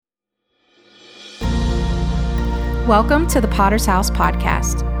Welcome to the Potter's House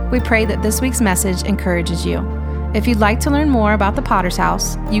podcast. We pray that this week's message encourages you. If you'd like to learn more about the Potter's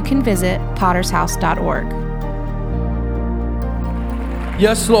House, you can visit pottershouse.org.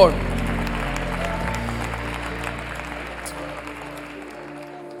 Yes, Lord.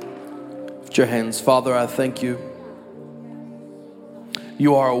 Lift your hands. Father, I thank you.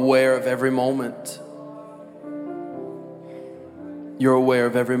 You are aware of every moment. You're aware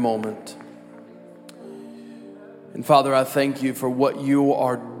of every moment. And Father, I thank you for what you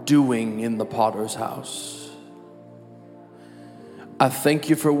are doing in the Potter's House. I thank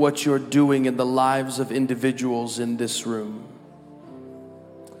you for what you're doing in the lives of individuals in this room.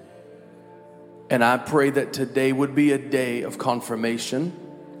 And I pray that today would be a day of confirmation.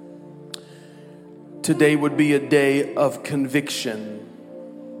 Today would be a day of conviction.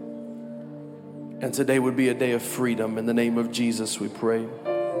 And today would be a day of freedom. In the name of Jesus, we pray.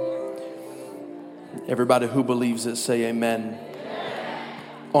 Everybody who believes it, say amen. Amen.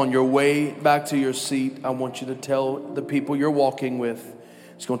 On your way back to your seat, I want you to tell the people you're walking with,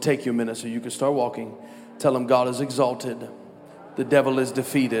 it's going to take you a minute so you can start walking. Tell them God is exalted, the devil is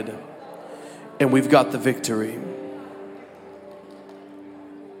defeated, and we've got the victory.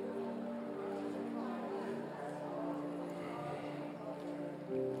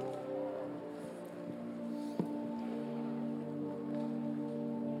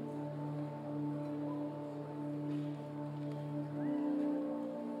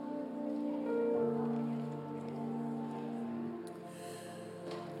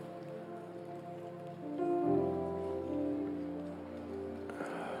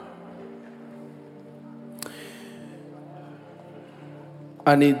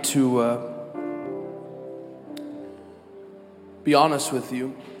 I need to be honest with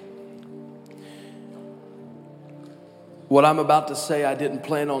you. What I'm about to say, I didn't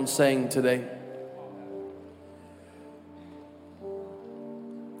plan on saying today.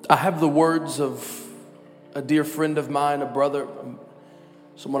 I have the words of a dear friend of mine, a brother,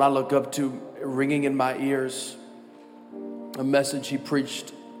 someone I look up to, ringing in my ears. A message he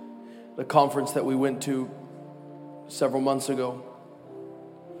preached at a conference that we went to several months ago.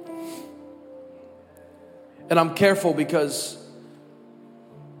 And I'm careful because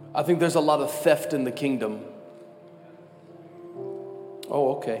I think there's a lot of theft in the kingdom.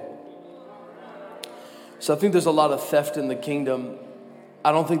 Oh, okay. So I think there's a lot of theft in the kingdom.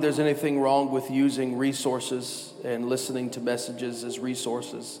 I don't think there's anything wrong with using resources and listening to messages as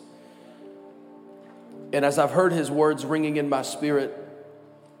resources. And as I've heard his words ringing in my spirit,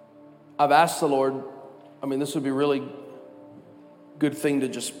 I've asked the Lord, this would be really good thing to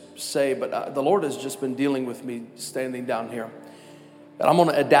just say, but the Lord has just been dealing with me standing down here. And I'm going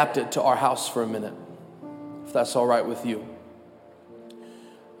to adapt it to our house for a minute, if that's all right with you.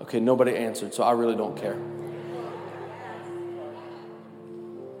 Okay, nobody answered, so I really don't care.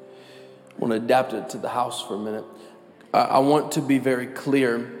 I want to adapt it to the house for a minute. I want to be very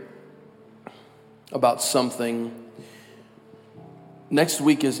clear about something. Next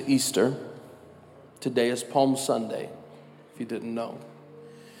week is Easter. Today is Palm Sunday, if you didn't know.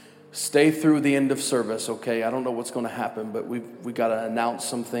 Stay through the end of service, okay? I don't know what's going to happen, but we've got to announce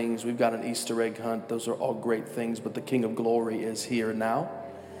some things. We've got an Easter egg hunt. Those are all great things, but the King of Glory is here now,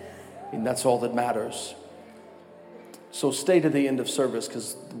 and that's all that matters. So stay to the end of service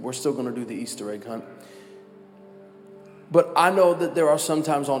because we're still going to do the Easter egg hunt. But I know that there are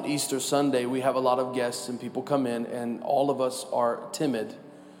sometimes on Easter Sunday, we have a lot of guests and people come in, and all of us are timid.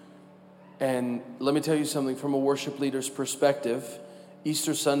 And let me tell you something from a worship leader's perspective.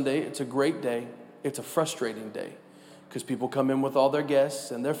 Easter Sunday, it's a great day. It's a frustrating day because people come in with all their guests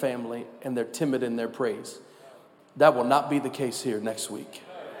and their family and they're timid in their praise. That will not be the case here next week.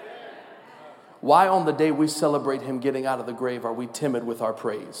 Why on the day we celebrate him getting out of the grave are we timid with our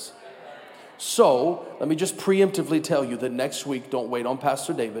praise? So let me just preemptively tell you that next week, don't wait on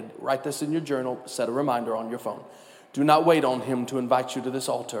Pastor David. Write this in your journal. Set a reminder on your phone. Do not wait on him to invite you to this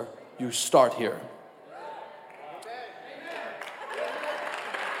altar. You start here.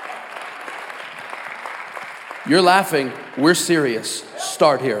 You're laughing. We're serious.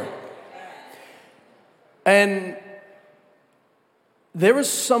 Start here. And there is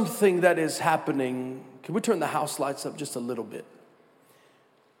something that is happening. Can we turn the house lights up just a little bit?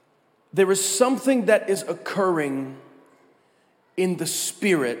 There is something that is occurring in the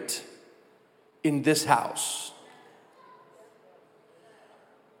spirit in this house.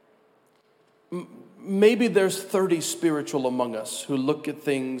 Maybe there's 30 spiritual among us who look at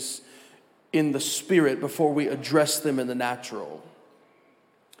things in the spirit before we address them in the natural.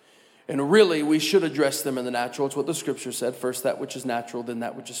 And really, we should address them in the natural. It's what the scripture said. First that which is natural, then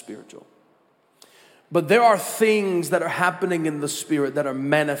that which is spiritual. But there are things that are happening in the spirit that are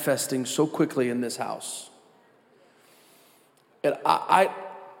manifesting so quickly in this house. And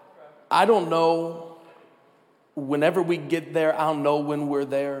I don't know, whenever we get there, I'll know when we're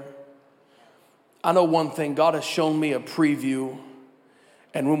there. I know one thing, God has shown me a preview,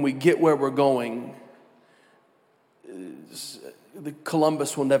 and when we get where we're going, the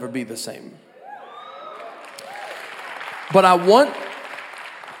Columbus will never be the same. But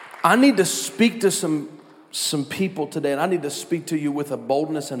I need to speak to some people today, and I need to speak to you with a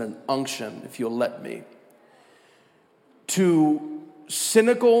boldness and an unction, if you'll let me. To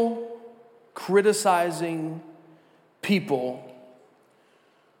cynical, criticizing people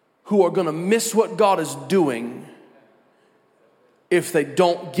who are going to miss what God is doing if they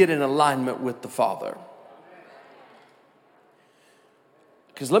don't get in alignment with the Father.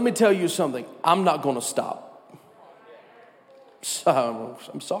 Because let me tell you something, I'm not going to stop.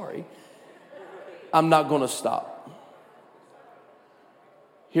 I'm sorry. I'm not going to stop.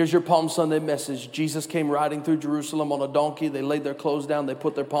 Here's your Palm Sunday message. Jesus came riding through Jerusalem on a donkey. They laid their clothes down. They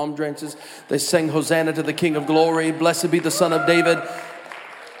put their palm branches. They sang Hosanna to the King of Glory. Blessed be the Son of David.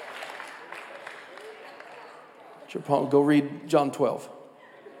 Your palm, go read John 12.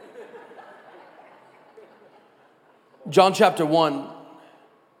 John chapter 1.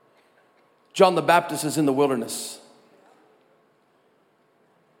 John the Baptist is in the wilderness.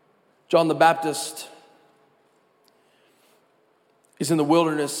 John the Baptist is in the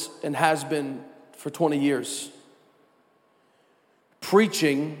wilderness and has been for 20 years,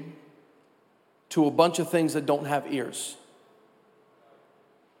 preaching to a bunch of things that don't have ears.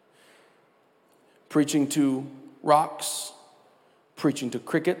 Preaching to rocks, preaching to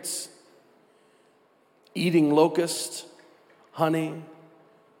crickets, eating locusts, honey,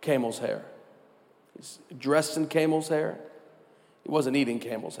 camel's hair. He's dressed in camel's hair. He wasn't eating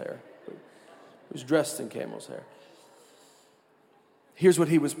camel's hair. He was dressed in camel's hair. Here's what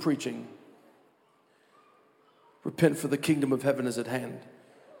he was preaching. Repent, for the kingdom of heaven is at hand.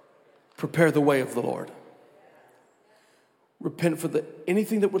 Prepare the way of the Lord. Repent for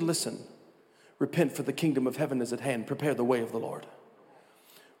anything that would listen. Repent, for the kingdom of heaven is at hand. Prepare the way of the Lord.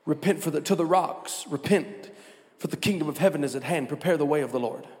 Repent to the rocks. Repent, for the kingdom of heaven is at hand. Prepare the way of the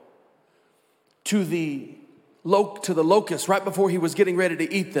Lord. To the locusts, right before he was getting ready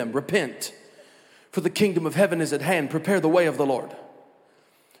to eat them. Repent, for the kingdom of heaven is at hand. Prepare the way of the Lord.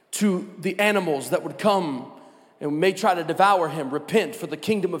 To the animals that would come and may try to devour him. Repent, for the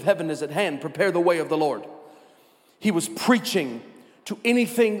kingdom of heaven is at hand. Prepare the way of the Lord. He was preaching to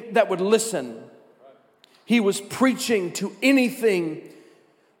anything that would listen. He was preaching to anything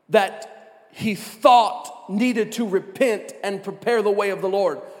that he thought needed to repent and prepare the way of the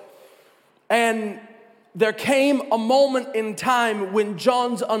Lord. And there came a moment in time when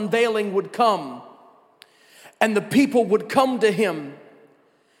John's unveiling would come, and the people would come to him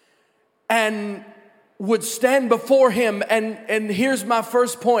and would stand before him. And here's my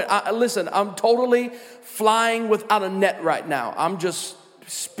first point. Listen, I'm totally flying without a net right now. I'm just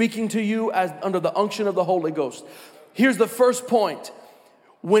speaking to you as under the unction of the Holy Ghost. Here's the first point.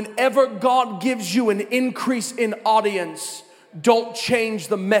 Whenever God gives you an increase in audience, don't change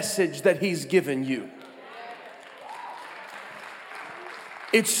the message that he's given you.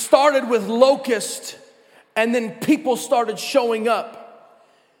 It started with locust, and then people started showing up.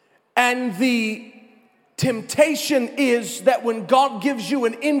 And the temptation is that when God gives you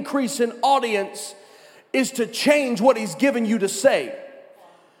an increase in audience, is to change what he's given you to say.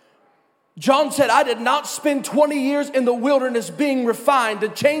 John said, I did not spend 20 years in the wilderness being refined to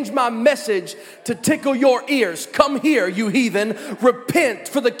change my message to tickle your ears. Come here, you heathen. Repent,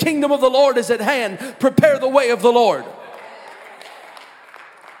 for the kingdom of the Lord is at hand. Prepare the way of the Lord.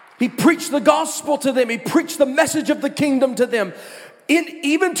 He preached the gospel to them. He preached the message of the kingdom to them.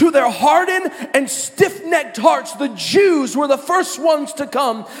 Even to their hardened and stiff-necked hearts, the Jews were the first ones to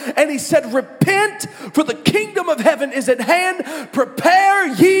come. And he said, repent, for the kingdom of heaven is at hand. Prepare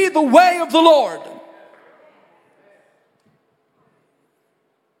ye the way of the Lord. You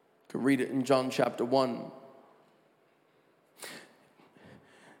can read it in John chapter 1.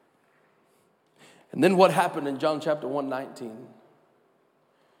 And then what happened in John chapter 1:19?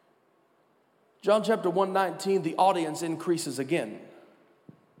 John chapter 1:19, the audience increases again.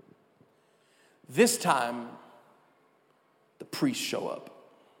 This time, the priests show up.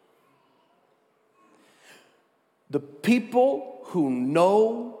 The people who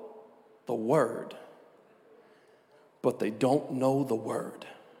know the word, but they don't know the word.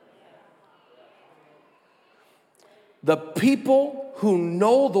 The people who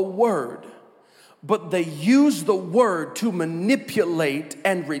know the word, but they use the word to manipulate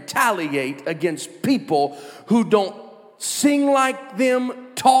and retaliate against people who don't sing like them,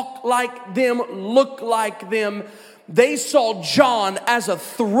 talk like them, look like them. They saw John as a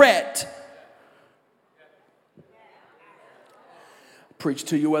threat. Preach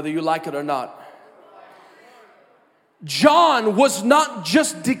to you whether you like it or not. John was not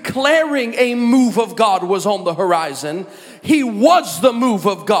just declaring a move of God was on the horizon. He was the move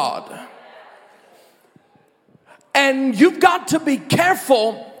of God. And you've got to be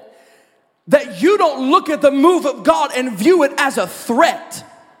careful that you don't look at the move of God and view it as a threat.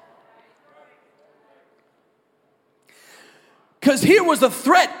 Because here was a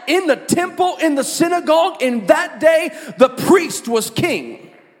threat in the temple, in the synagogue. In that day, the priest was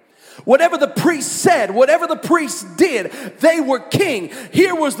king. Whatever the priest said, whatever the priest did, they were king.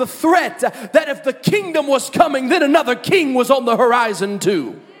 Here was the threat that if the kingdom was coming, then another king was on the horizon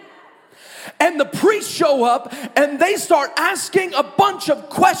too. And the priests show up and they start asking a bunch of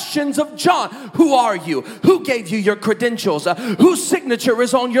questions of John. Who are you? Who gave you your credentials? Whose signature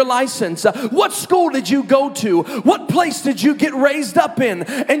is on your license? What school did you go to? What place did you get raised up in?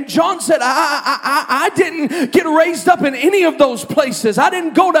 And John said, I didn't get raised up in any of those places. I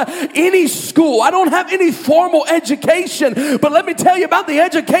didn't go to any school. I don't have any formal education. But let me tell you about the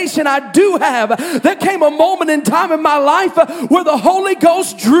education I do have. There came a moment in time in my life where the Holy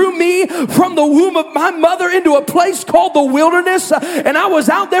Ghost drew me from the womb of my mother into a place called the wilderness, and I was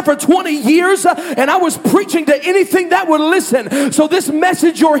out there for 20 years and I was preaching to anything that would listen. So this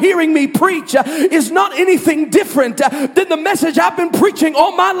message you're hearing me preach is not anything different than the message I've been preaching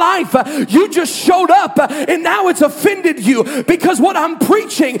all my life. You just showed up and now it's offended you, because what I'm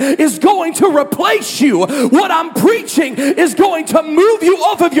preaching is going to replace you. What I'm preaching is going to move you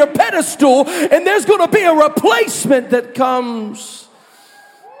off of your pedestal, and there's going to be a replacement that comes.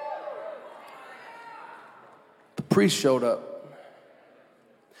 Priest showed up.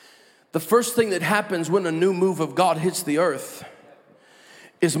 The first thing that happens when a new move of God hits the earth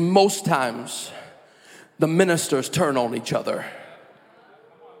is most times the ministers turn on each other.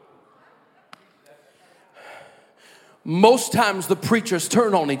 Most times the preachers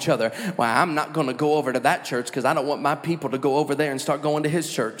turn on each other. Well, I'm not going to go over to that church because I don't want my people to go over there and start going to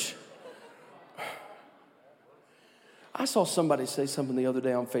his church. I saw somebody say something the other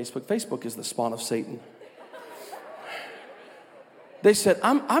day on Facebook. Facebook is the spawn of Satan. They said,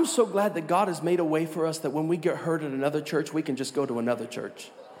 I'm so glad that God has made a way for us that when we get hurt at another church, we can just go to another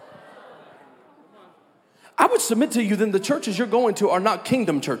church. I would submit to you then the churches you're going to are not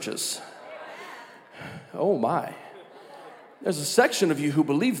kingdom churches. Oh my. There's a section of you who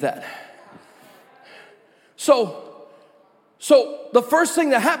believe that. So the first thing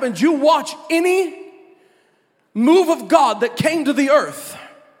that happens, you watch any move of God that came to the earth.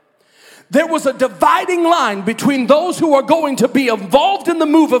 There was a dividing line between those who are going to be involved in the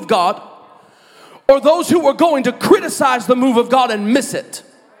move of God or those who are going to criticize the move of God and miss it.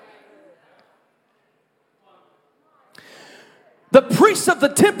 The priests of the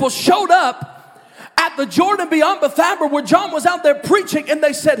temple showed up at the Jordan beyond Bethabara where John was out there preaching, and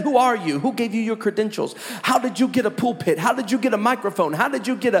they said, who are you? Who gave you your credentials? How did you get a pulpit? How did you get a microphone? How did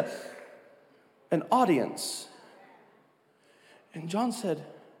you get an audience? And John said,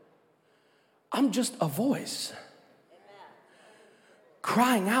 I'm just a voice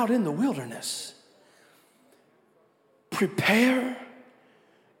crying out in the wilderness. Prepare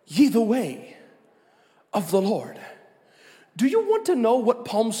ye the way of the Lord. Do you want to know what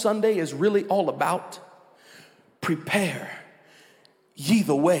Palm Sunday is really all about? Prepare ye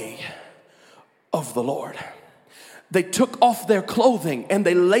the way of the Lord. They took off their clothing and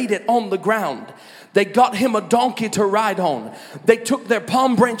they laid it on the ground. They got him a donkey to ride on. They took their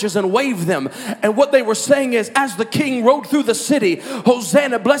palm branches and waved them. And what they were saying is, as the king rode through the city,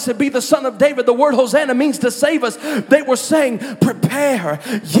 Hosanna, blessed be the Son of David. The word Hosanna means to save us. They were saying, prepare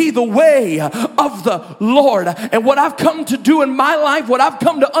ye the way of the Lord. And what I've come to do in my life, what I've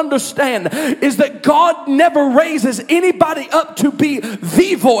come to understand is that God never raises anybody up to be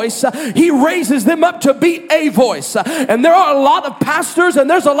the voice. He raises them up to be a voice. And there are a lot of pastors and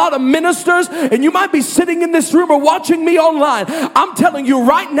there's a lot of ministers, and you might be sitting in this room or watching me online. I'm telling you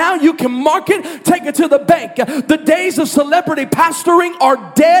right now, you can mark it, take it to the bank. The days of celebrity pastoring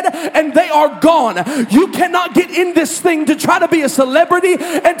are dead and they are gone. You cannot get in this thing to try to be a celebrity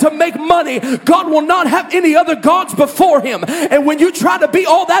and to make money. God will not have any other gods before him. And when you try to be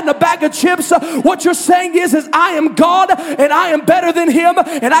all that in a bag of chips, what you're saying is I am God and I am better than him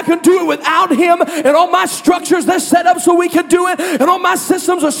and I can do it without him, and all my structures, they're set up so we can do it, and all my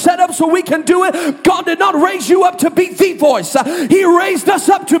systems are set up so we can do it. God did not raise you up to be the voice. He raised us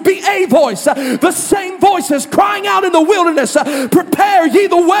up to be a voice. The same voice is crying out in the wilderness, prepare ye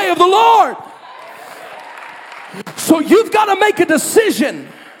the way of the Lord. So you've got to make a decision,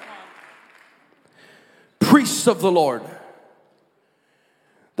 priests of the Lord,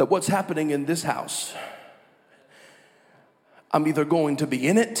 that what's happening in this house, I'm either going to be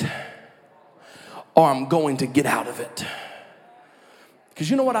in it or I'm going to get out of it. Because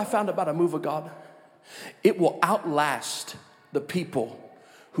you know what I found about a move of God? It will outlast the people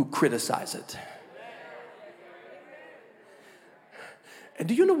who criticize it. And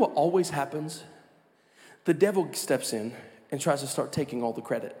do you know what always happens? The devil steps in and tries to start taking all the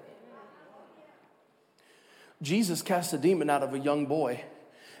credit. Jesus cast a demon out of a young boy,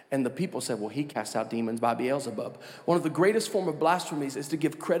 and the people said, well, he cast out demons by Beelzebub. One of the greatest form of blasphemies is to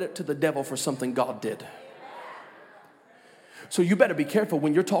give credit to the devil for something God did. So you better be careful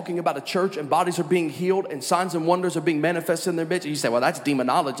when you're talking about a church and bodies are being healed and signs and wonders are being manifested in their midst. You say, well, that's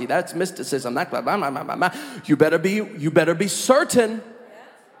demonology, that's mysticism, that blah, blah, blah, blah, blah. You better be certain.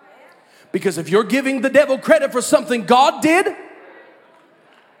 Because if you're giving the devil credit for something God did.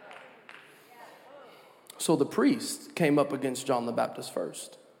 So the priest came up against John the Baptist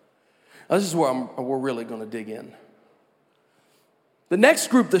first. Now this is where we're really going to dig in. The next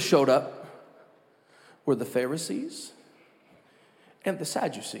group that showed up were the Pharisees and the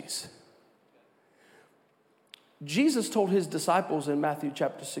Sadducees. Jesus told his disciples in Matthew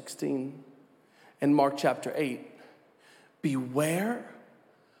chapter 16 and Mark chapter 8, beware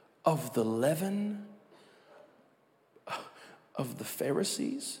of the leaven of the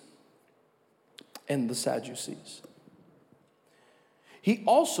Pharisees and the Sadducees. He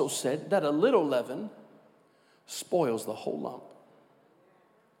also said that a little leaven spoils the whole lump.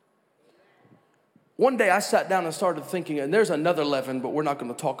 One day I sat down and started thinking, and there's another leaven, but we're not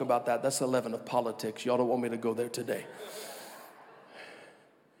going to talk about that. That's the leaven of politics. Y'all don't want me to go there today.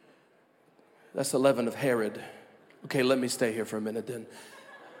 That's the leaven of Herod. Okay, let me stay here for a minute then.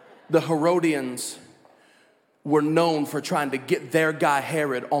 The Herodians were known for trying to get their guy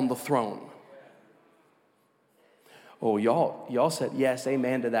Herod on the throne. Oh, y'all said yes,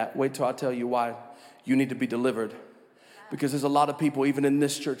 amen to that. Wait till I tell you why you need to be delivered. Because there's a lot of people, even in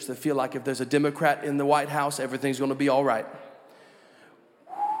this church, that feel like if there's a Democrat in the White House, everything's going to be all right.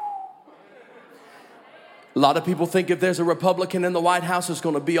 A lot of people think if there's a Republican in the White House, it's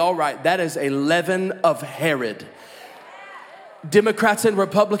going to be all right. That is a leaven of Herod. Democrats and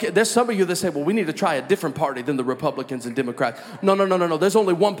Republicans, there's some of you that say, well, we need to try a different party than the Republicans and Democrats. No. There's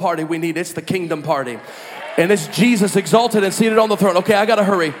only one party we need. It's the kingdom party. And it's Jesus exalted and seated on the throne. Okay, I got to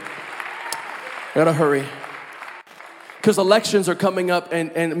hurry. Because elections are coming up,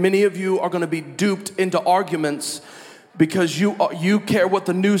 and many of you are going to be duped into arguments because you care what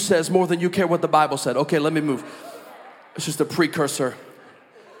the news says more than you care what the Bible said. Okay, let me move. It's just a precursor.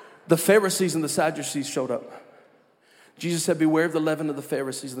 The Pharisees and the Sadducees showed up. Jesus said, beware of the leaven of the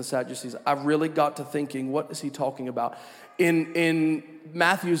Pharisees and the Sadducees. I really got to thinking, what is he talking about? In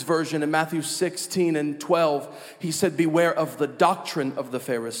Matthew's version, in Matthew 16 and 12, he said, beware of the doctrine of the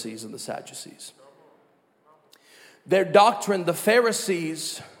Pharisees and the Sadducees. Their doctrine, the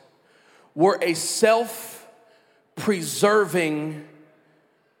Pharisees, were a self-preserving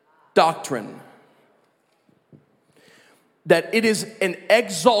doctrine. That it is an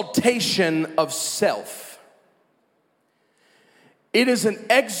exaltation of self. It is an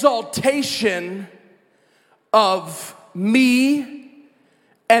exaltation of me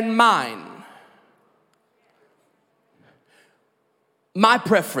and mine. My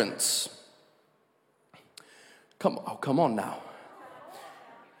preference. Come on now.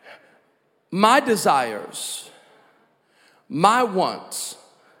 My desires. My wants.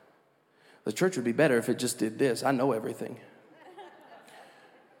 The church would be better if it just did this. I know everything.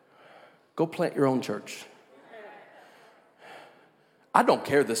 Go plant your own church. I don't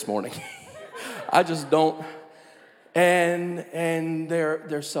care this morning. I just don't. And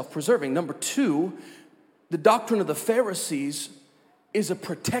they're self-preserving. Number two, the doctrine of the Pharisees is a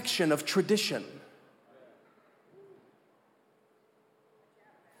protection of tradition.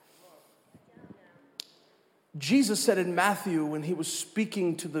 Jesus said in Matthew when he was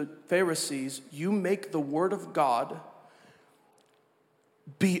speaking to the Pharisees, you make the word of God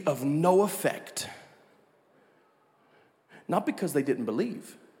be of no effect. Not because they didn't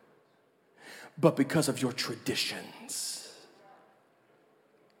believe, but because of your traditions.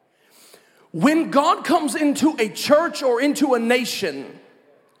 When God comes into a church or into a nation,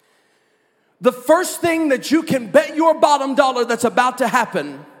 the first thing that you can bet your bottom dollar that's about to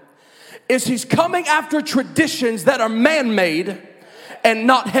happen is he's coming after traditions that are man-made and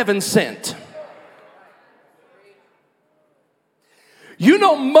not heaven-sent. You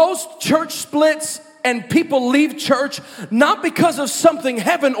know, most church splits and people leave church not because of something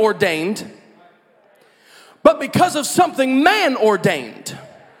heaven ordained, but because of something man ordained.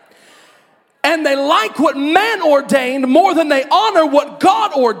 And they like what man ordained more than they honor what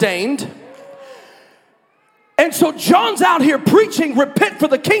God ordained. And so John's out here preaching, repent for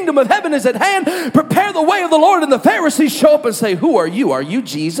the kingdom of heaven is at hand, prepare the way of the Lord. And the Pharisees show up and say, who are you? Are you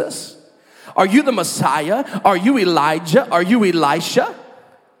Jesus? Are you the Messiah? Are you Elijah? Are you Elisha?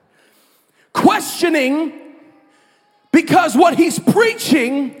 Questioning, because what he's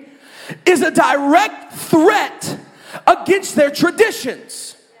preaching is a direct threat against their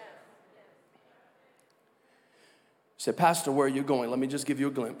traditions. You say, Pastor, where are you going? Let me just give you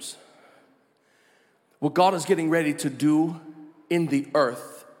a glimpse. What God is getting ready to do in the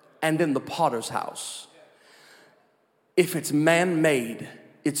earth and in the potter's house, if it's man-made,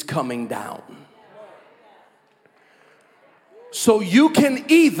 it's coming down. So you can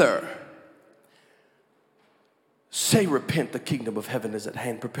either say, repent, the kingdom of heaven is at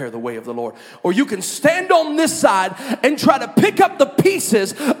hand, prepare the way of the Lord. Or you can stand on this side and try to pick up the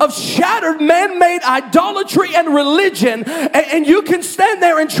pieces of shattered man-made idolatry and religion, and you can stand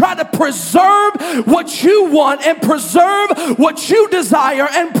there and try to preserve what you want and preserve what you desire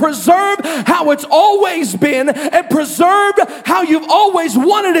and preserve how it's always been and preserve how you've always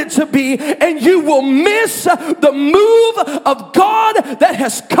wanted it to be, and you will miss the move of God that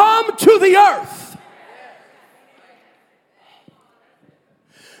has come to the earth.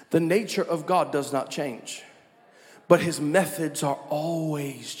 The nature of God does not change, but his methods are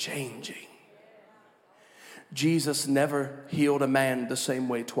always changing. Jesus never healed a man the same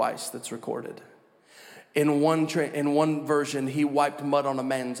way twice, that's recorded. In one version, he wiped mud on a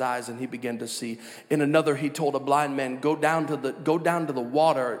man's eyes and he began to see. In another, he told a blind man, go down to the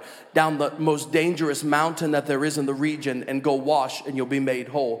water, down the most dangerous mountain that there is in the region, and go wash and you'll be made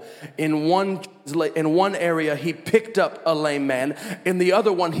whole. In one area, he picked up a lame man. In the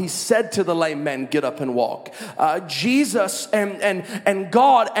other one, he said to the lame man, get up and walk. Jesus and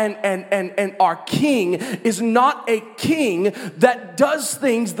God and our King is not a king that does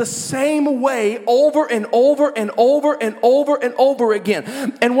things the same way over and over and over and over and over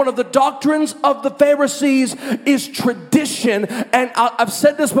again. And one of the doctrines of the Pharisees is tradition. And I've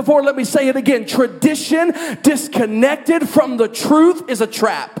said this before, let me say it again. Tradition disconnected from the truth is a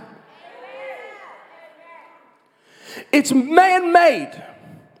trap. It's man-made.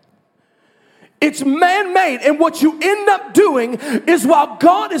 It's man-made, and what you end up doing is while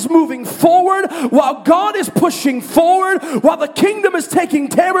God is moving forward, while God is pushing forward, while the kingdom is taking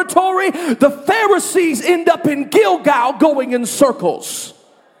territory, the Pharisees end up in Gilgal going in circles.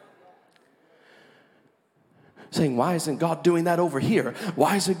 Saying, why isn't God doing that over here?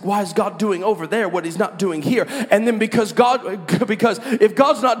 Why is God doing over there what he's not doing here? And then because if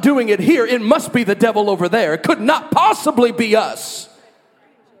God's not doing it here, it must be the devil over there. It could not possibly be us.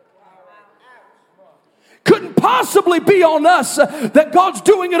 Couldn't possibly be on us that God's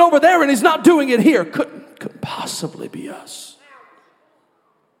doing it over there and he's not doing it here. Couldn't possibly be us.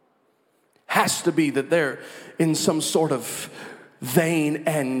 Has to be that they're in some sort of vein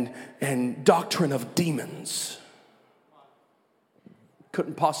and doctrine of demons.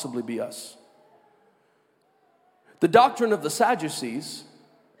 Couldn't possibly be us. The doctrine of the Sadducees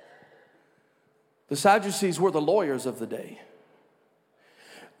were the lawyers of the day.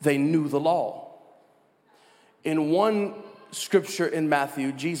 They knew the law. In one scripture in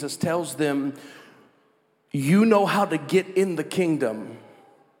Matthew, Jesus tells them, you know how to get in the kingdom,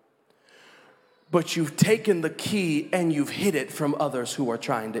 but you've taken the key and you've hid it from others who are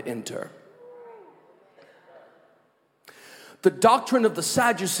trying to enter. The doctrine of the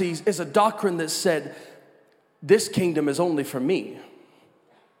Sadducees is a doctrine that said, this kingdom is only for me,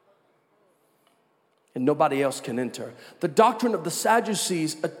 and nobody else can enter. The doctrine of the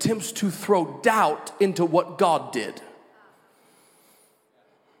Sadducees attempts to throw doubt into what God did.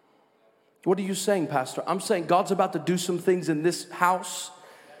 What are you saying, Pastor? I'm saying God's about to do some things in this house,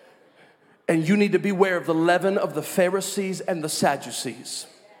 and you need to beware of the leaven of the Pharisees and the Sadducees.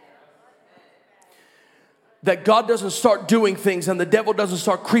 That God doesn't start doing things and the devil doesn't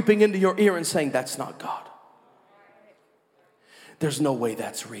start creeping into your ear and saying, that's not God. There's no way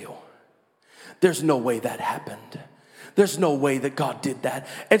that's real. There's no way that happened. There's no way that God did that.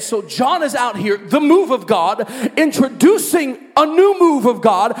 And so John is out here, the move of God, introducing a new move of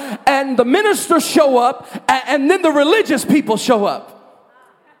God, and the ministers show up, and then the religious people show up.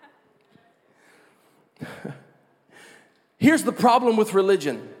 Here's the problem with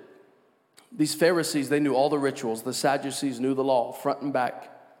religion. These Pharisees, they knew all the rituals. The Sadducees knew the law, front and back.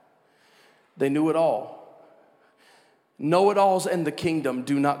 They knew it all. Know-it-alls and the kingdom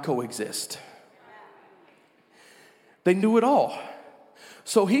do not coexist. They knew it all.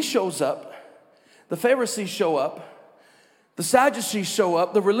 So he shows up. The Pharisees show up. The Sadducees show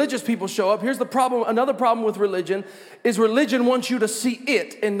up. The religious people show up. Here's the problem. Another problem with religion is religion wants you to see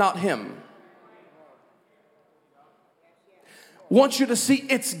it and not him. Wants you to see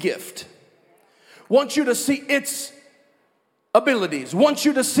its gift. Wants you to see its abilities. Wants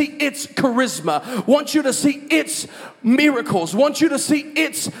you to see its charisma. Wants you to see its miracles. Wants you to see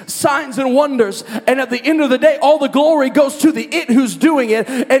its signs and wonders. And at the end of the day, all the glory goes to the it who's doing it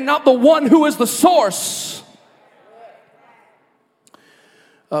and not the one who is the source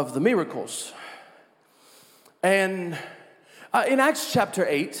of the miracles. And in Acts chapter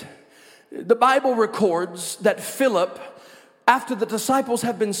 8, the Bible records that Philip, after the disciples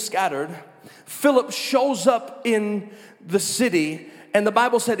have been scattered, Philip shows up in the city, and the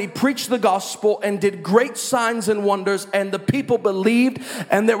Bible said he preached the gospel and did great signs and wonders, and the people believed,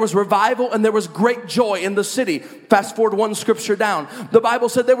 and there was revival and there was great joy in the city. Fast forward one scripture down. The Bible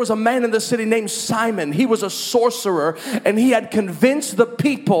said there was a man in the city named Simon. He was a sorcerer, and he had convinced the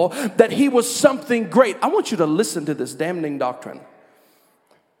people that he was something great. I want you to listen to this damning doctrine.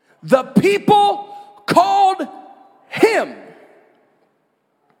 The people called him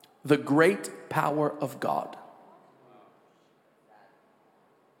the great power of God.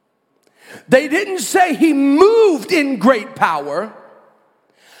 They didn't say he moved in great power.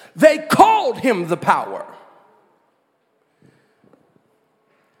 They called him the power.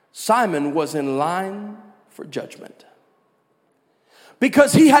 Simon was in line for judgment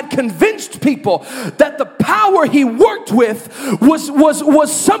because he had convinced people that the power he worked with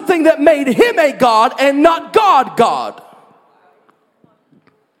was something that made him a god and not God.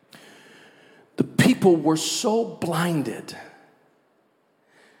 The people were so blinded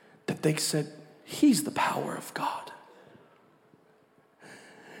that they said, he's the power of God.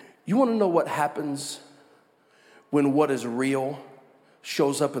 You want to know what happens when what is real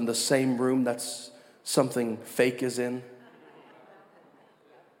shows up in the same room that's something fake is in?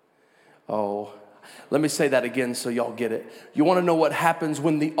 Oh, let me say that again so y'all get it. You want to know what happens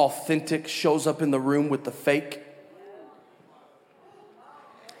when the authentic shows up in the room with the fake?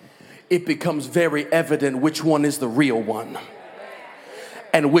 It becomes very evident which one is the real one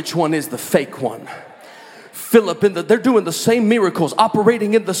and which one is the fake one. Philip, they're doing the same miracles,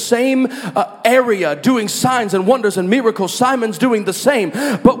 operating in the same area, doing signs and wonders and miracles. Simon's doing the same.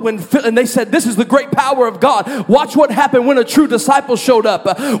 But and they said, this is the great power of God. Watch what happened when a true disciple showed up.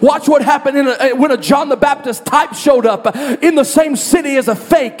 Watch what happened when a John the Baptist type showed up in the same city as a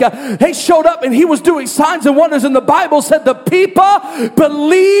fake. He showed up and he was doing signs and wonders. And the Bible said the people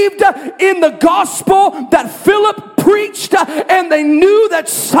believed in the gospel that Philip preached, and they knew that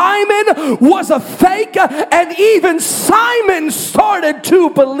Simon was a fake, and even Simon started to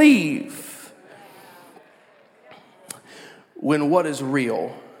believe. When what is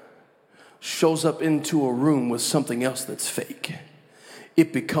real shows up into a room with something else that's fake,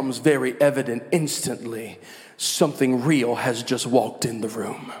 it becomes very evident instantly something real has just walked in the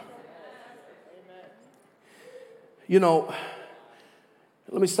room. You know,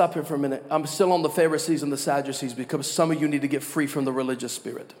 let me stop here for a minute. I'm still on the Pharisees and the Sadducees because some of you need to get free from the religious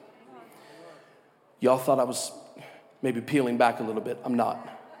spirit. Y'all thought I was maybe peeling back a little bit. I'm not.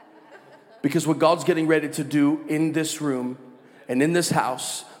 Because what God's getting ready to do in this room and in this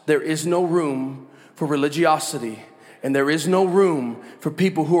house, there is no room for religiosity, and there is no room for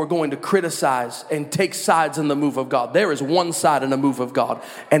people who are going to criticize and take sides in the move of God. There is one side in the move of God,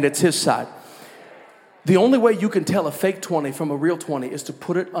 and it's his side. The only way you can tell a fake 20 from a real 20 is to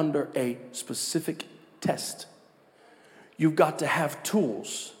put it under a specific test. You've got to have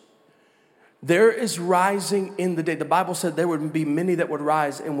tools. There is rising in the day. The Bible said there would be many that would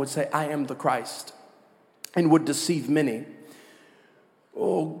rise and would say, I am the Christ, and would deceive many.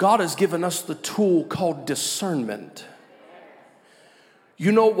 Oh, God has given us the tool called discernment.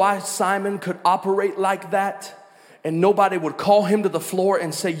 You know why Simon could operate like that? And nobody would call him to the floor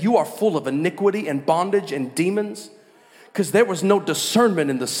and say, you are full of iniquity and bondage and demons? Because there was no discernment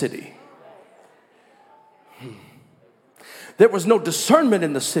in the city. There was no discernment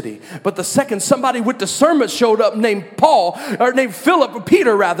in the city. But the second somebody with discernment showed up named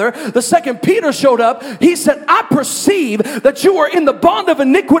Peter, the second Peter showed up, he said, I perceive that you are in the bond of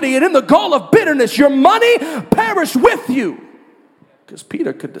iniquity and in the gall of bitterness. Your money perished with you. Because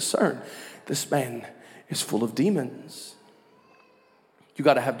Peter could discern, this man is full of demons. You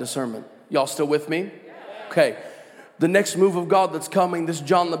got to have discernment. Y'all still with me? Okay. The next move of God that's coming, this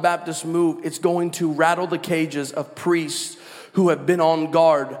John the Baptist move, it's going to rattle the cages of priests who have been on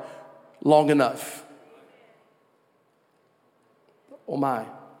guard long enough. Oh my.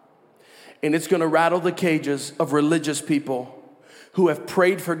 And it's going to rattle the cages of religious people who have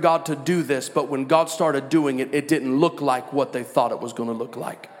prayed for God to do this, but when God started doing it, it didn't look like what they thought it was going to look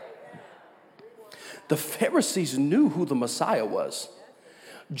like. The Pharisees knew who the Messiah was.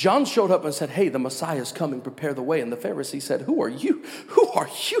 John showed up and said, hey, the Messiah is coming, prepare the way. And the Pharisees said, who are you? Who are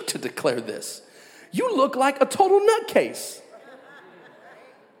you to declare this? You look like a total nutcase.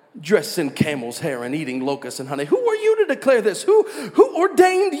 Dressed in camel's hair and eating locusts and honey. Who are you to declare this? Who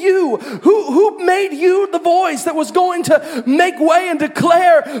ordained you? Who made you the voice that was going to make way and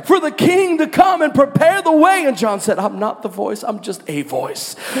declare for the king to come and prepare the way? And John said, I'm not the voice. I'm just a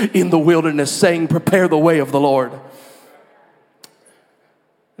voice in the wilderness saying, prepare the way of the Lord.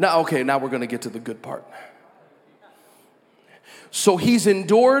 Now we're going to get to the good part. So he's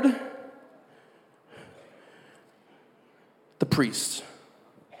endured the priests.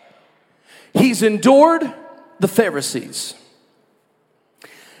 He's endured the Pharisees.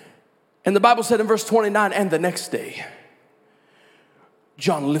 And the Bible said in verse 29, and the next day,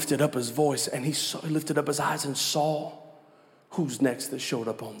 John lifted up his voice and he lifted up his eyes and saw who's next that showed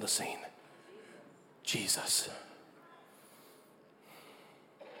up on the scene. Jesus.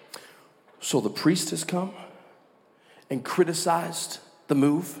 So the priest has come and criticized the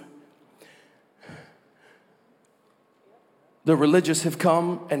move. The religious have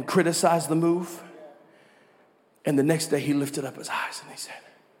come and criticized the move. And the next day he lifted up his eyes and he said,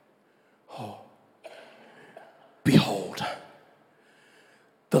 oh, behold,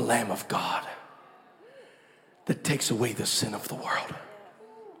 the Lamb of God that takes away the sin of the world.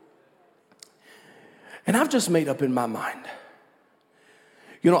 And I've just made up in my mind.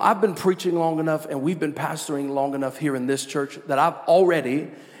 You know, I've been preaching long enough and we've been pastoring long enough here in this church that I've already,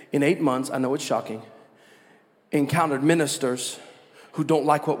 in 8 months, I know it's shocking, encountered ministers who don't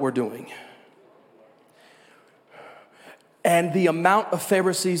like what we're doing. And the amount of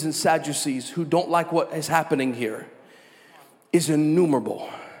Pharisees and Sadducees who don't like what is happening here is innumerable.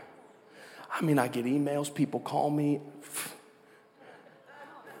 I mean, I get emails, people call me.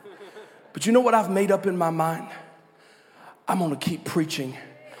 But you know what I've made up in my mind? I'm going to keep preaching.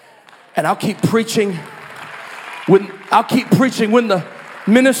 And I'll keep preaching when the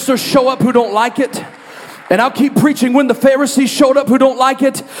ministers show up who don't like it. And I'll keep preaching when the Pharisees showed up who don't like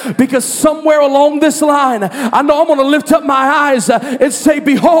it, because somewhere along this line, I know I'm going to lift up my eyes and say,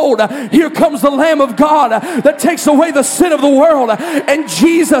 behold, here comes the Lamb of God that takes away the sin of the world. And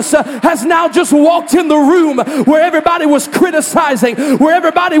Jesus has now just walked in the room where everybody was criticizing, where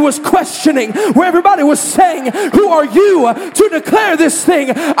everybody was questioning, where everybody was saying, who are you to declare this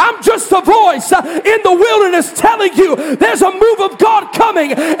thing? I'm just a voice in the wilderness telling you there's a move of God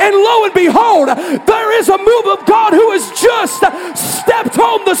coming. And lo and behold, there is a move of God who has just stepped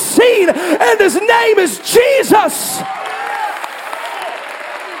on the scene, and his name is Jesus.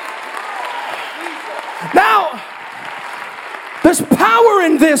 Now, there's power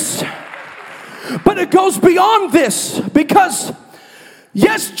in this, but it goes beyond this, because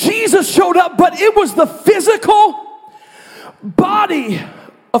yes, Jesus showed up, but it was the physical body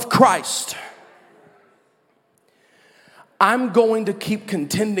of Christ. I'm going to keep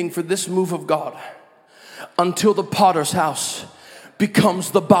contending for this move of God until the potter's house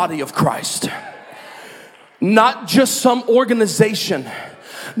becomes the body of Christ. Not just some organization,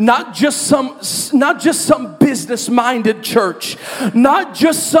 not just some business-minded church, not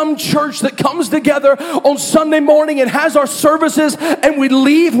just some church that comes together on Sunday morning and has our services and we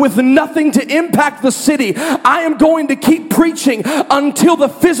leave with nothing to impact the city. I am going to keep preaching until the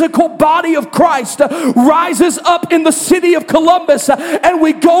physical body of Christ rises up in the city of Columbus, and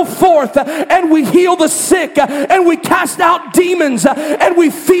we go forth and we heal the sick and we cast out demons and we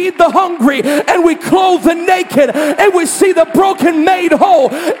feed the hungry and we clothe the naked and we see the broken made whole.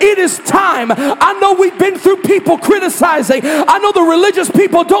 It is time. I know we've been through people criticizing. I know the religious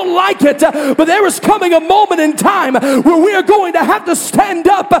people don't like it, but there is coming a moment in time where we are going to have to stand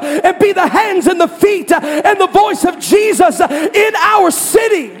up and be the hands and the feet and the voice of Jesus in our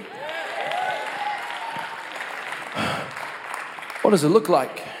city. What does it look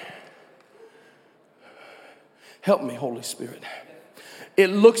like? Help me, Holy Spirit. It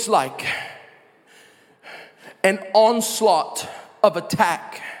looks like an onslaught of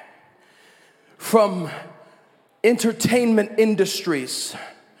attack from entertainment industries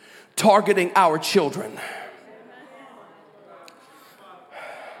targeting our children.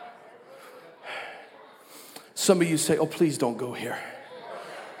 Some of you say, oh, please don't go here.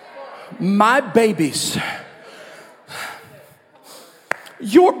 My babies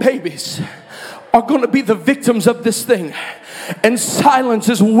Your babies are going to be the victims of this thing. And silence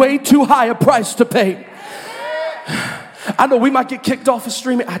is way too high a price to pay. I know we might get kicked off of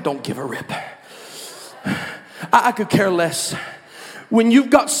streaming. I don't give a rip. I could care less. When you've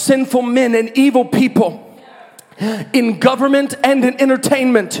got sinful men and evil people in government and in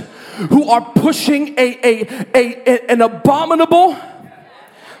entertainment who are pushing an abominable,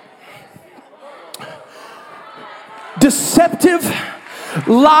 deceptive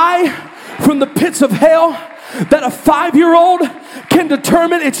lie from the pits of hell that a 5-year-old can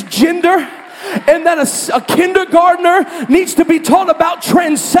determine its gender, and that a kindergartner needs to be taught about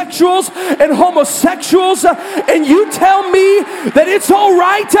transsexuals and homosexuals, and you tell me that it's all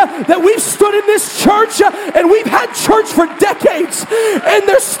right that we've stood in this church and we've had church for decades and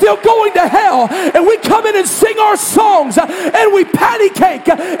they're still going to hell, and we come in and sing our songs and we patty cake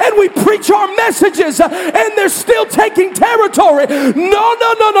and we preach our messages and they're still taking territory. No,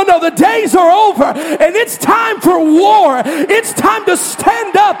 the days are over, and it's time for war. It's time to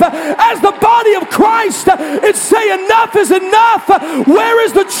stand up as the body of Christ and say enough is enough. Where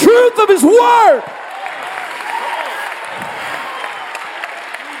is the truth of his word?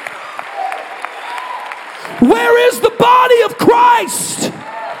 Where is the body of Christ?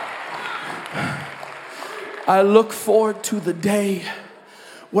 I look forward to the day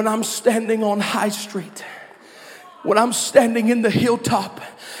when I'm standing on High Street, when I'm standing in the hilltop,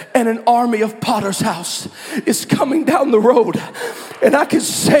 and an army of Potter's House is coming down the road, and I can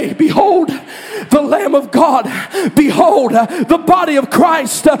say, behold the Lamb of God, behold the body of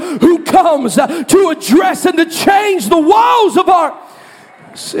Christ who comes to address and to change the walls of our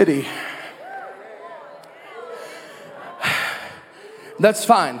city. That's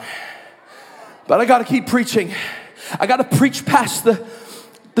fine, but I got to keep preaching. I got to preach past the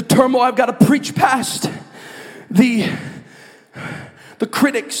turmoil. I've got to preach past the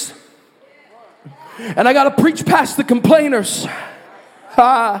critics, and I got to preach past the complainers.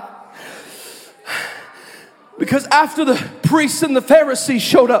 Because after the priests and the Pharisees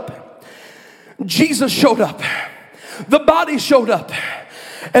showed up, Jesus showed up, the body showed up,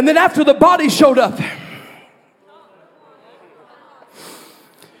 and then after the body showed up,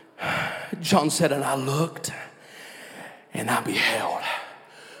 John said, and I looked and I beheld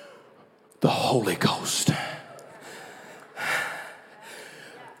the Holy Ghost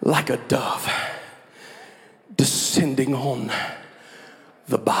like a dove descending on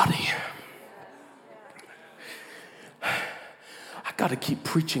the body. I got to keep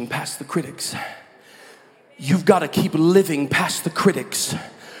preaching past the critics. You've got to keep living past the critics.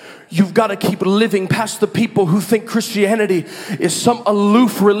 You've got to keep living past the people who think Christianity is some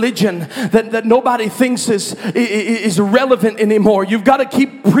aloof religion that nobody thinks is relevant anymore. You've got to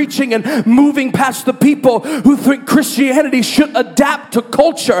keep preaching and moving past the people who think Christianity should adapt to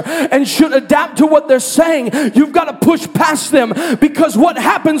culture and should adapt to what they're saying. You've got to push past them, because what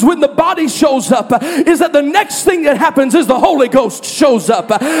happens when the body shows up is that the next thing that happens is the Holy Ghost shows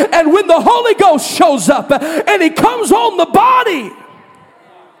up. And when the Holy Ghost shows up and he comes on the body,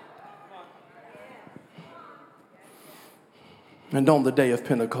 and on the day of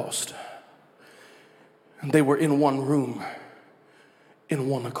Pentecost, they were in one room, in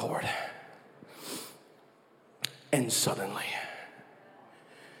one accord. And suddenly,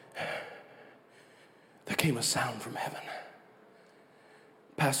 there came a sound from heaven.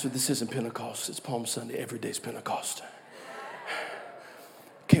 Pastor, this isn't Pentecost, it's Palm Sunday. Every day's Pentecost.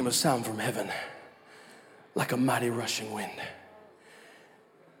 Came a sound from heaven like a mighty rushing wind.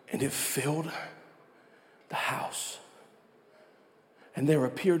 And it filled the house. And there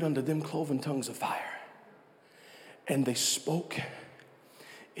appeared unto them cloven tongues of fire, and they spoke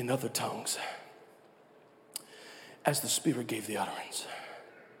in other tongues as the Spirit gave the utterance.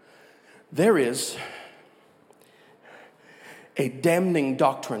 There is a damning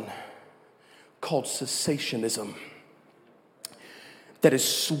doctrine called cessationism that is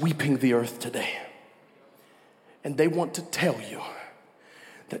sweeping the earth today. And they want to tell you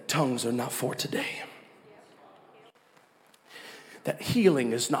that tongues are not for today, that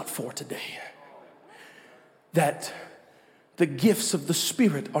healing is not for today, that the gifts of the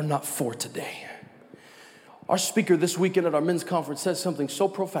Spirit are not for today. Our speaker this weekend at our men's conference said something so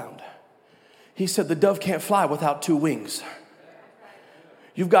profound. He said the dove can't fly without two wings.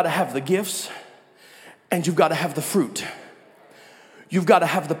 You've got to have the gifts and you've got to have the fruit. You've got to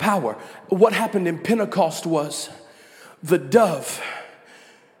have the power. What happened in Pentecost was the dove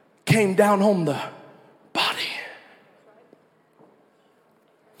came down on the body.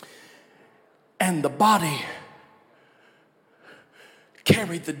 And the body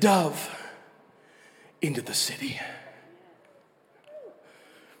carried the dove into the city.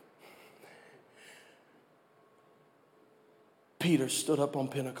 Peter stood up on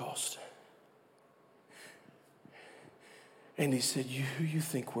Pentecost. And he said, you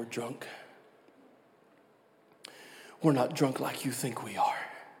think we're drunk? We're not drunk like you think we are.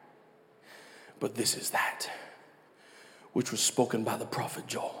 But this is that which was spoken by the prophet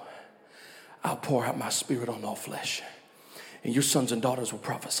Joel. I'll pour out my spirit on all flesh. And your sons and daughters will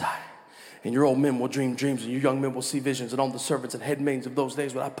prophesy. And your old men will dream dreams. And your young men will see visions. And on the servants and handmaids of those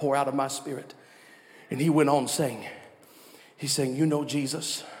days will I pour out of my spirit. And he went on saying, he's saying, you know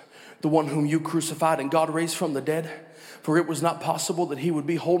Jesus, the one whom you crucified and God raised from the dead. For it was not possible that he would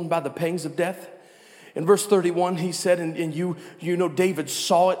be holden by the pangs of death. In verse 31, he said, and you know David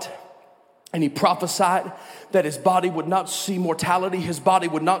saw it. And he prophesied that his body would not see mortality. His body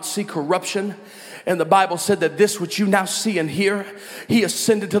would not see corruption. And the Bible said that this which you now see and hear, he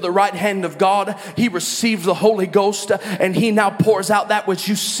ascended to the right hand of God. He received the Holy Ghost, and he now pours out that which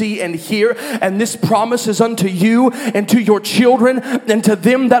you see and hear. And this promise is unto you and to your children and to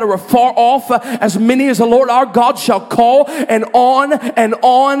them that are afar off, as many as the Lord our God shall call. And on and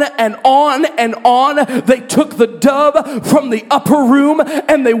on and on and on. They took the dove from the upper room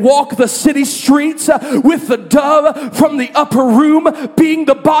and they walked the city streets with the dove from the upper room being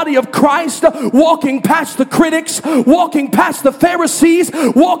the body of Christ, walking past the critics, walking past the Pharisees,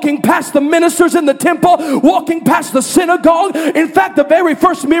 walking past the ministers in the temple, walking past the synagogue. In fact, the very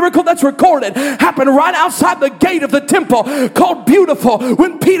first miracle that's recorded happened right outside the gate of the temple called Beautiful,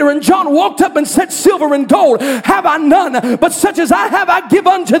 when Peter and John walked up and said, silver and gold have I none, but such as I have I give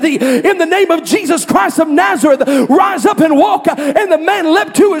unto thee. In the name of Jesus Christ of Nazareth, rise up and walk. And the man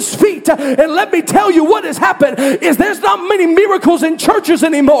leapt to his feet. And let me tell you what has happened is there's not many miracles in churches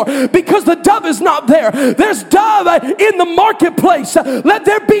anymore because the dove is not there. There's dove in the marketplace. Let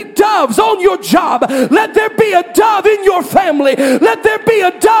there be doves on your job. Let there be a dove in your family. Let there be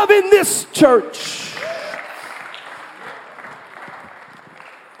a dove in this church.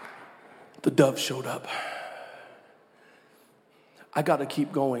 The dove showed up. I got to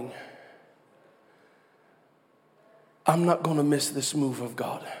keep going. I'm not going to miss this move of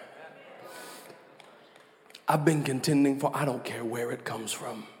God. I've been contending for, I don't care where it comes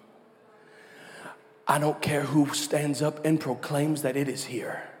from. I don't care who stands up and proclaims that it is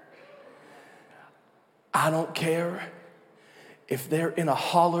here. I don't care if they're in a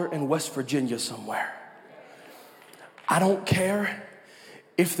holler in West Virginia somewhere. I don't care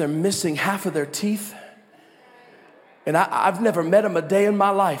if they're missing half of their teeth. And I've never met them a day in my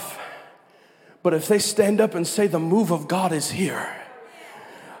life. But if they stand up and say the move of God is here,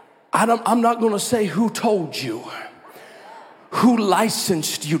 I'm not going to say who told you, who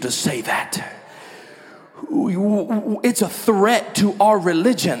licensed you to say that. It's a threat to our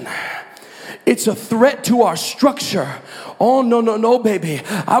religion. It's a threat to our structure. Oh, no, baby.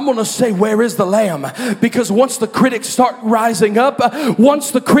 I'm going to say, where is the lamb? Because once the critics start rising up,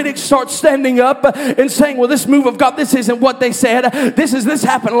 once the critics start standing up and saying, well, this move of God, this isn't what they said. This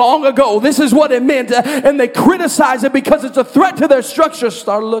happened long ago. This is what it meant. And they criticize it because it's a threat to their structure.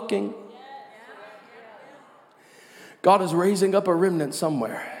 Start looking. God is raising up a remnant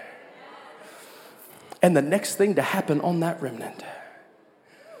somewhere. And the next thing to happen on that remnant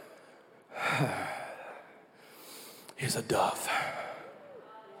is a dove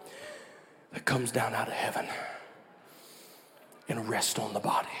that comes down out of heaven and rests on the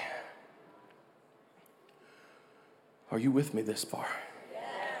body. Are you with me this far? Yes.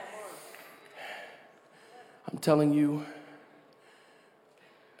 I'm telling you,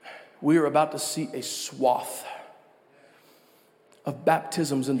 we are about to see a swath of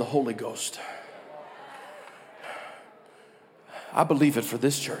baptisms in the Holy Ghost. I believe it for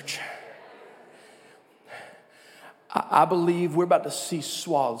this church. I believe we're about to see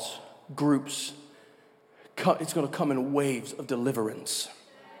swaths, groups. It's going to come in waves of deliverance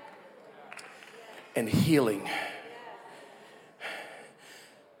and healing.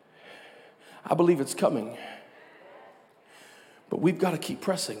 I believe it's coming. But we've got to keep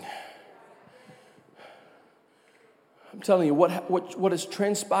pressing. I'm telling you, what has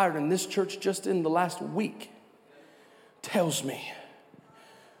transpired in this church just in the last week tells me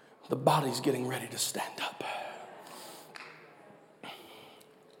the body's getting ready to stand up.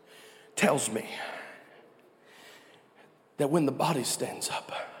 Tells me that when the body stands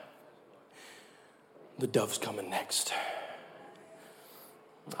up, the dove's coming next.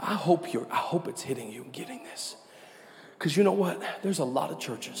 I hope it's hitting you and getting this. Because you know what? There's a lot of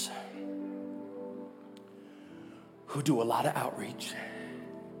churches who do a lot of outreach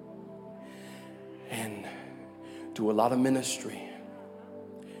and do a lot of ministry,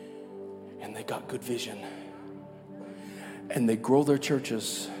 and they got good vision, and they grow their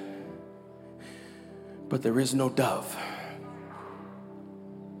churches, but there is no dove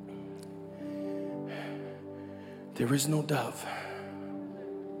there is no dove.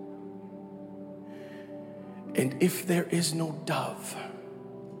 And if there is no dove,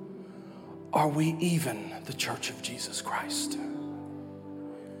 are we even the church of Jesus Christ?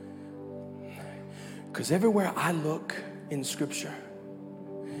 Because everywhere I look in Scripture,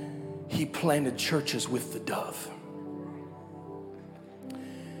 he planted churches with the dove.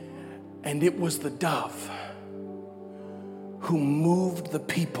 And it was the dove who moved the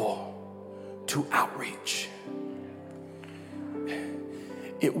people to outreach.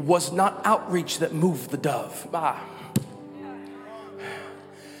 It was not outreach that moved the dove.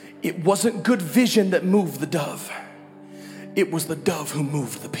 It wasn't good vision that moved the dove. It was the dove who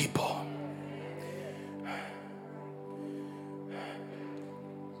moved the people.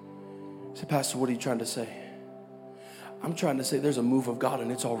 Say, Pastor, what are you trying to say? I'm trying to say there's a move of God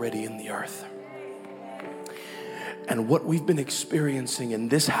and it's already in the earth. And what we've been experiencing in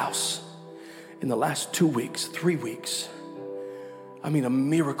this house in the last 2 weeks, 3 weeks, a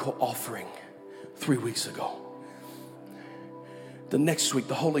miracle offering 3 weeks ago. The next week,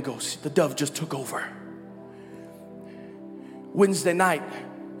 the Holy Ghost, the dove just took over. Wednesday night,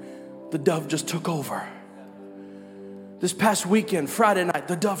 the dove just took over. This past weekend, Friday night,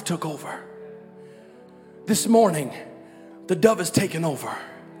 the dove took over. This morning, the dove has taken over.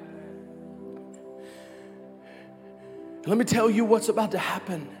 Let me tell you what's about to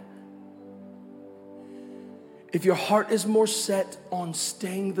happen. If your heart is more set on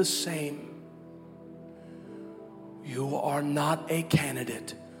staying the same, you are not a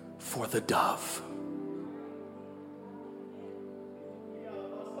candidate for the dove.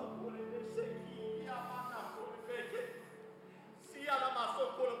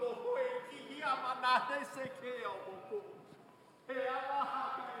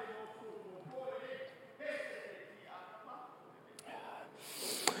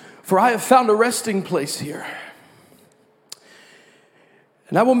 For I have found a resting place here,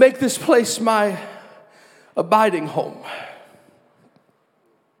 and I will make this place my abiding home.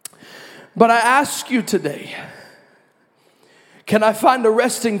 But I ask you today, can I find a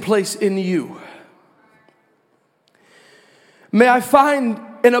resting place in you? May I find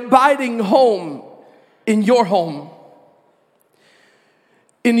an abiding home in your home,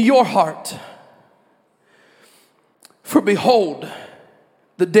 in your heart. For behold,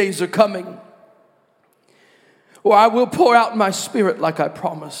 the days are coming where I will pour out my Spirit like I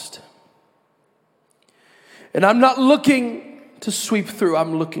promised. And I'm not looking to sweep through,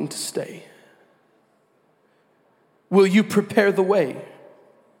 I'm looking to stay. Will you prepare the way?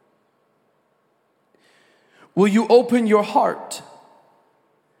 Will you open your heart?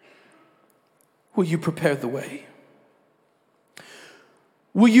 Will you prepare the way?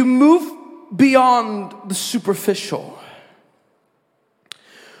 Will you move beyond the superficial?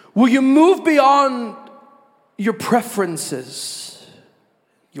 Will you move beyond your preferences,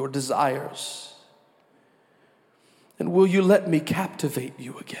 your desires? And will you let me captivate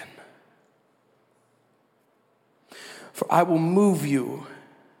you again? For I will move you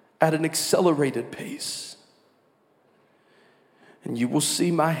at an accelerated pace, and you will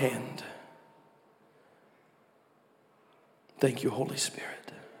see my hand. Thank you, Holy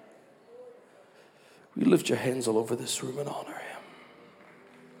Spirit. Will you lift your hands all over this room and honor Him?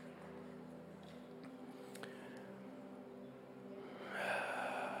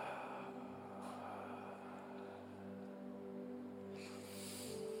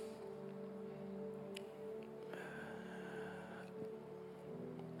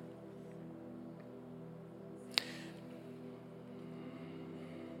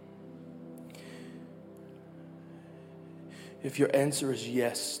 If your answer is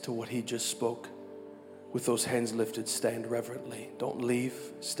yes to what he just spoke, with those hands lifted, stand reverently. Don't leave,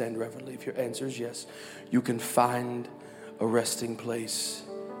 stand reverently. If your answer is yes, you can find a resting place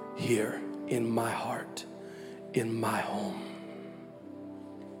here in my heart, in my home.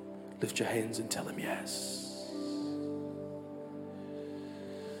 Lift your hands and tell him yes.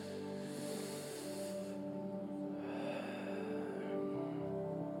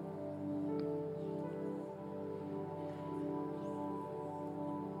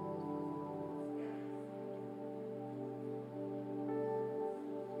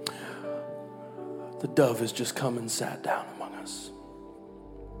 The dove has just come and sat down among us.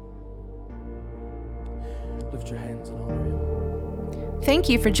 Lift your hands and honor him. Thank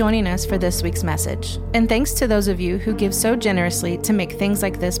you for joining us for this week's message. And thanks to those of you who give so generously to make things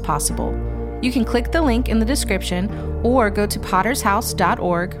like this possible. You can click the link in the description or go to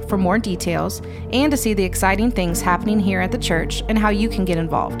pottershouse.org for more details and to see the exciting things happening here at the church and how you can get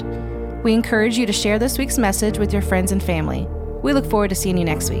involved. We encourage you to share this week's message with your friends and family. We look forward to seeing you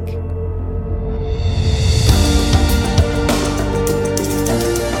next week.